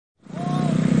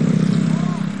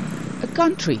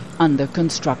country under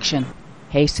construction.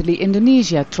 Hastily,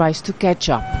 Indonesia tries to catch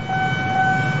up.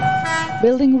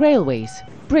 Building railways,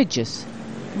 bridges,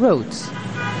 roads.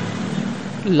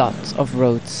 Lots of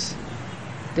roads.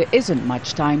 There isn't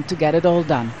much time to get it all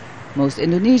done. Most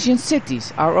Indonesian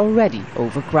cities are already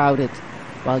overcrowded.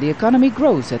 While the economy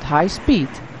grows at high speed,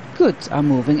 goods are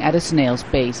moving at a snail's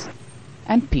pace.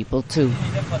 And people too.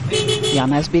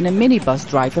 Jan has been a minibus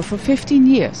driver for 15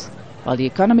 years. While the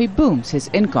economy booms, his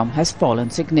income has fallen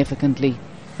significantly.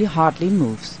 He hardly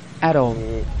moves at all.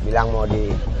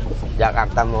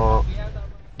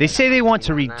 They say they want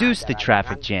to reduce the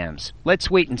traffic jams. Let's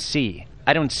wait and see.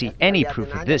 I don't see any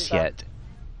proof of this yet.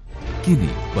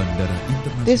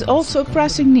 There's also a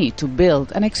pressing need to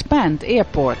build and expand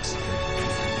airports.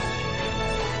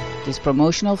 This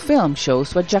promotional film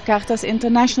shows what Jakarta's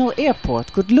international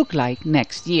airport could look like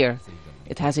next year.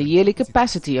 It has a yearly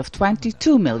capacity of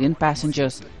 22 million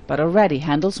passengers, but already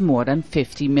handles more than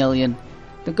 50 million.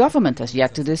 The government has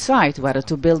yet to decide whether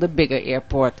to build a bigger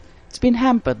airport. It's been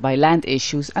hampered by land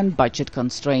issues and budget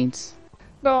constraints.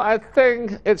 No, I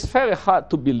think it's very hard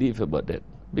to believe about it.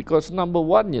 Because number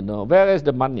one, where is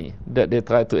the money that they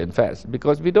try to invest?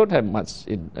 Because we don't have much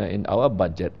in our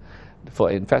budget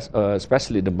for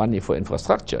especially the money for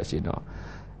infrastructures,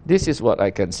 This is what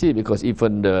I can see, because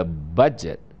even the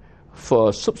budget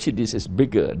for subsidies is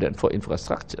bigger than for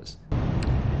infrastructures.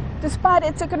 Despite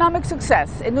its economic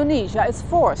success, Indonesia is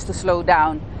forced to slow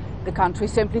down. The country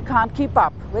simply can't keep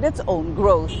up with its own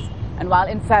growth. And while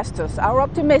investors are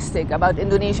optimistic about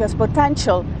Indonesia's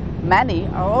potential, many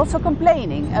are also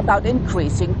complaining about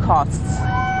increasing costs.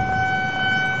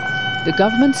 The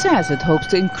government says it hopes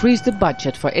to increase the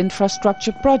budget for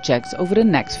infrastructure projects over the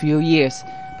next few years,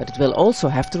 but it will also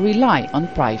have to rely on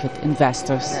private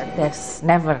investors. There's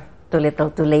never too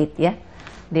little too late, yeah?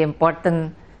 The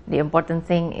important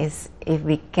thing is if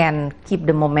we can keep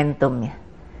the momentum, yeah?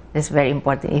 That's very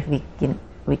important. If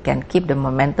we can keep the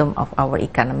momentum of our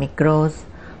economic growth,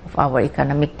 of our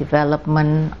economic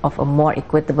development, of a more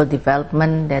equitable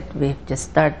development that we've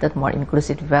just started, more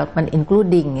inclusive development,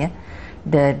 including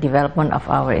the development of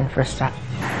our infrastructure.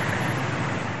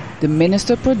 The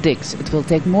minister predicts it will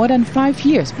take more than 5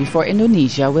 years before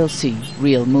Indonesia will see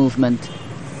real movement.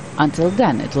 Until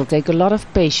then, it will take a lot of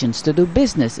patience to do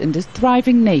business in this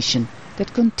thriving nation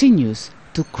that continues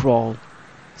to crawl.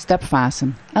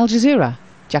 Vaessen, Jazeera,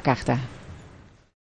 Jakarta.